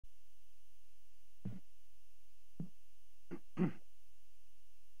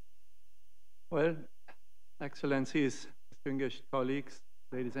Well, Excellencies, distinguished colleagues,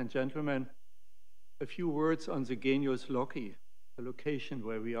 ladies and gentlemen, a few words on the Genius Loci, the location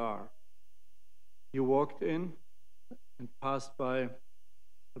where we are. You walked in and passed by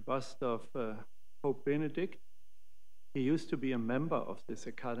the bust of Pope Benedict. He used to be a member of this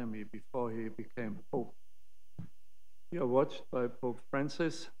academy before he became Pope. You are watched by Pope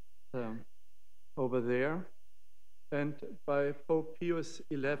Francis over there and by Pope Pius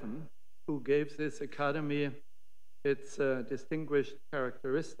XI, who gave this academy its distinguished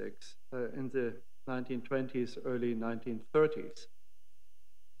characteristics in the 1920s, early 1930s.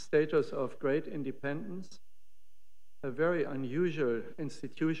 Status of great independence, a very unusual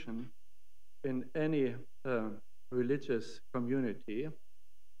institution in any religious community.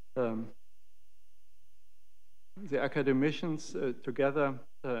 The academicians together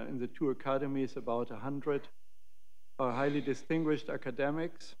in the two academies, about 100, are highly distinguished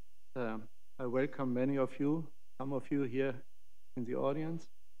academics. I welcome many of you, some of you here in the audience.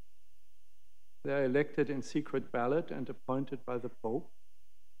 They are elected in secret ballot and appointed by the Pope.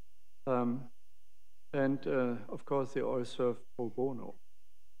 Of course, they all serve pro bono.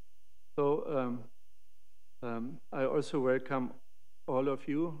 So I also welcome all of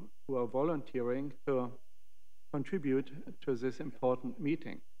you who are volunteering to contribute to this important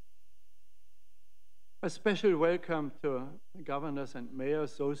meeting. A special welcome to governors and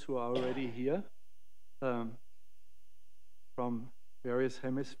mayors, those who are already here from various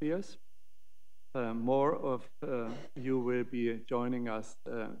hemispheres. More of you will be joining us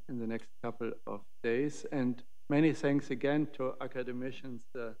in the next couple of days. And many thanks again to academicians,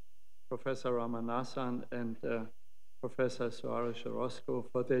 Professor Ramanathan and Professor Suarez Orozco,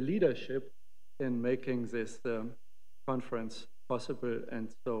 for their leadership in making this conference possible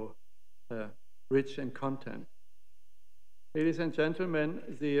and so rich in content. Ladies and gentlemen,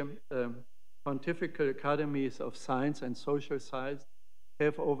 the Pontifical Academies of Science and Social Science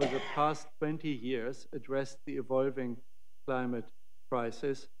have over the past 20 years addressed the evolving climate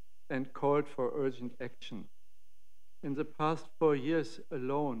crisis and called for urgent action. In the past 4 years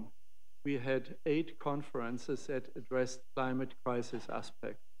alone, we had 8 conferences that addressed climate crisis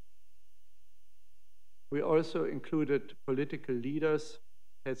aspects. We also included political leaders,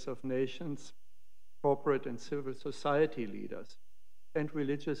 heads of nations, corporate and civil society leaders, and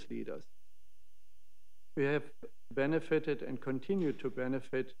religious leaders. We have benefited and continue to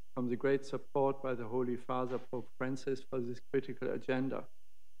benefit from the great support by the Holy Father, Pope Francis, for this critical agenda.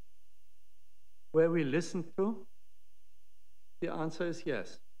 Were we listened to? The answer is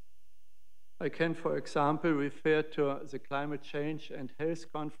yes. I can, for example, refer to the Climate Change and Health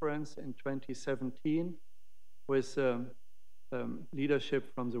Conference in 2017 with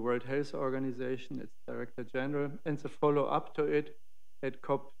leadership from the World Health Organization, its Director General, and the follow-up to it at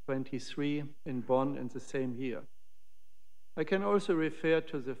COP23 in Bonn in the same year. I can also refer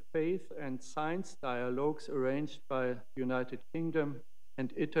to the faith and science dialogues arranged by the United Kingdom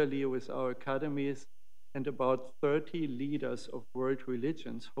and Italy with our academies, and about 30 leaders of world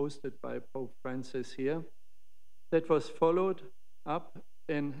religions hosted by Pope Francis here. That was followed up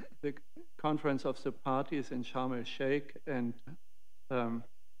in the Conference of the Parties in Sharm el-Sheikh and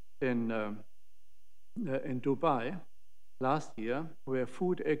in Dubai last year, where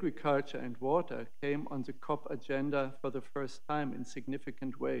food, agriculture, and water came on the COP agenda for the first time in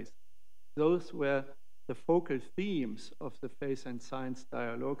significant ways. Those were the focal themes of the faith and science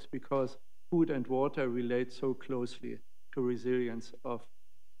dialogues because food and water relate so closely to resilience of,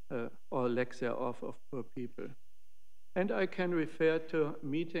 or lack thereof, of poor people. And I can refer to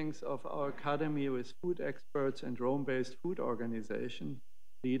meetings of our academy with food experts and Rome-based food organization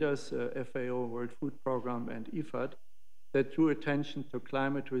leaders, FAO, World Food Programme, and IFAD, that drew attention to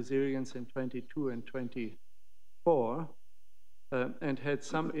climate resilience in 22 and 24, and had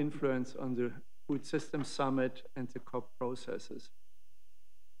some influence on the Food Systems Summit and the COP processes.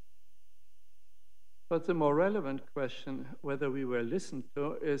 But the more relevant question, whether we were listened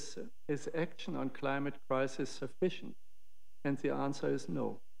to, is action on climate crisis sufficient? And the answer is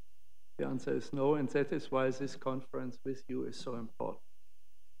no. The answer is no, and that is why this conference with you is so important.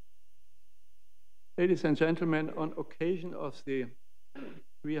 Ladies and gentlemen, on occasion of the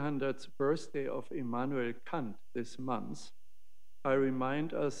 300th birthday of Immanuel Kant this month, I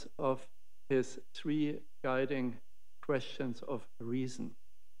remind us of his 3 guiding questions of reason.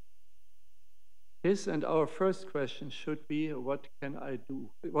 His and our first question should be, what can I do?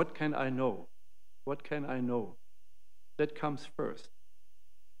 What can I know? What can I know? That comes first.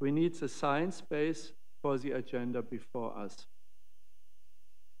 We need the science base for the agenda before us.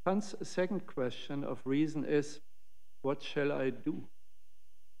 Kant's second question of reason is, what shall I do?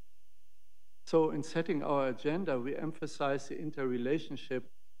 So in setting our agenda, we emphasize the interrelationship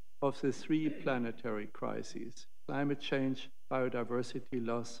of the three planetary crises: climate change, biodiversity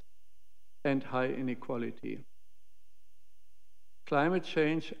loss, and high inequality. Climate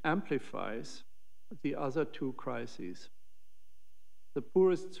change amplifies the other two crises. The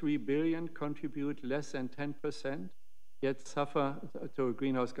poorest 3 billion contribute less than 10%, yet suffer to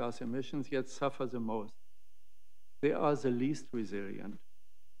greenhouse gas emissions, yet suffer the most. They are the least resilient.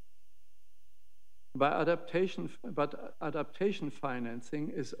 But adaptation financing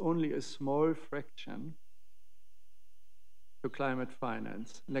is only a small fraction to climate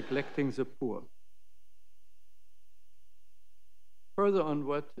finance, neglecting the poor. Further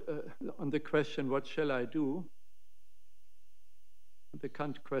on the question, what shall I do? The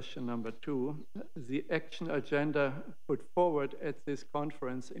Kant question number 2, the action agenda put forward at this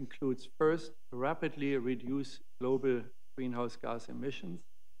conference includes: first, rapidly reduce global greenhouse gas emissions;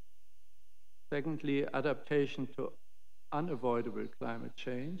 secondly, adaptation to unavoidable climate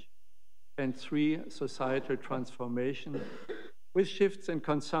change; and 3, societal transformation with shifts in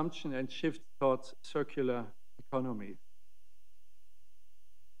consumption and shifts towards circular economy.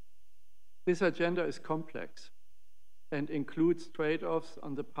 This agenda is complex and includes trade-offs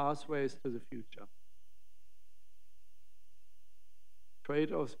on the pathways to the future.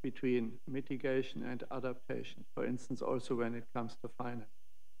 Trade-offs between mitigation and adaptation, for instance, also when it comes to finance.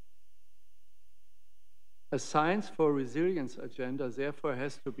 A science for resilience agenda therefore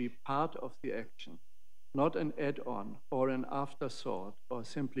has to be part of the action, not an add-on or an afterthought or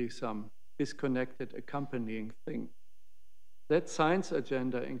simply some disconnected accompanying thing. That science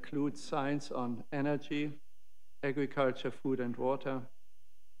agenda includes science on energy, agriculture, food and water,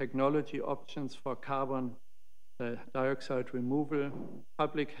 technology options for carbon dioxide removal,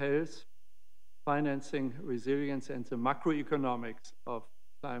 public health, financing resilience and the macroeconomics of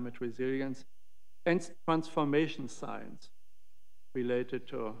climate resilience, and transformation science related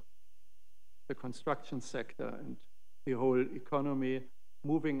to the construction sector and the whole economy,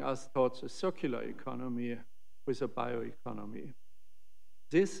 moving us towards a circular economy with a bioeconomy.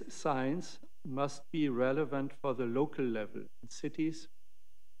 This science must be relevant for the local level in cities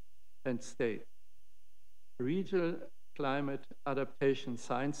and states. Regional climate adaptation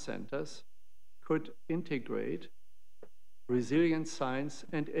science centers could integrate resilience science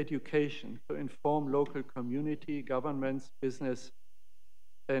and education to inform local community, governments, business,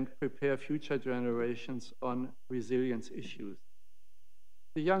 and prepare future generations on resilience issues.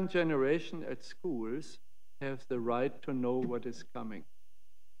 The young generation at schools have the right to know what is coming,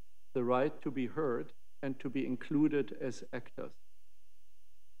 the right to be heard and to be included as actors.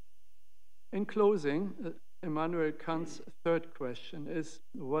 In closing, Immanuel Kant's third question is,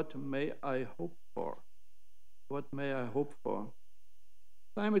 what may I hope for? What may I hope for?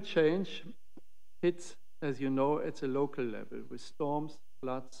 Climate change hits, as you know, at a local level with storms,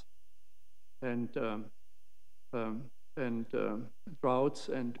 floods, and droughts,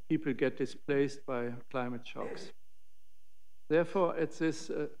 and people get displaced by climate shocks. Therefore, at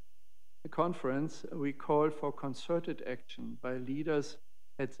this conference, we call for concerted action by leaders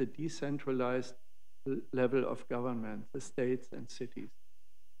at the decentralized level of government, the states and cities.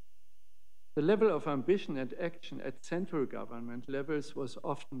 The level of ambition and action at central government levels was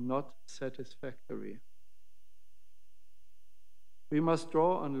often not satisfactory. We must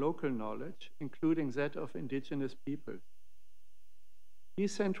draw on local knowledge, including that of indigenous peoples.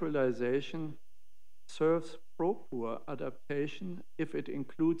 Decentralization serves pro-poor adaptation if it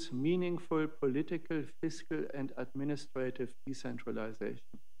includes meaningful political, fiscal, and administrative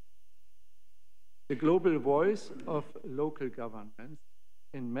decentralization. The global voice of local governments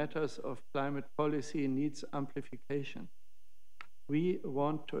in matters of climate policy needs amplification. We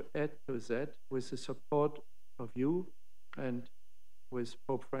want to add to that with the support of you and with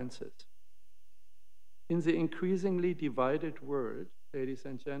Pope Francis. In the increasingly divided world, ladies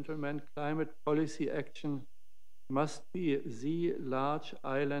and gentlemen, climate policy action must be the large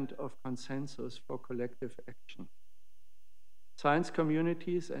island of consensus for collective action. Science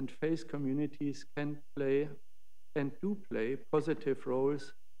communities and faith communities can play and do play positive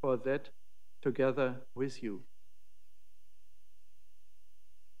roles for that together with you.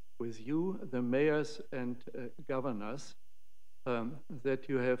 With you, the mayors and governors, that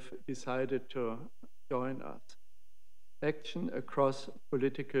you have decided to join us. Action across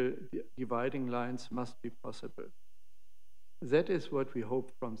political dividing lines must be possible. That is what we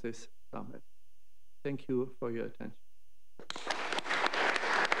hope from this summit. Thank you for your attention.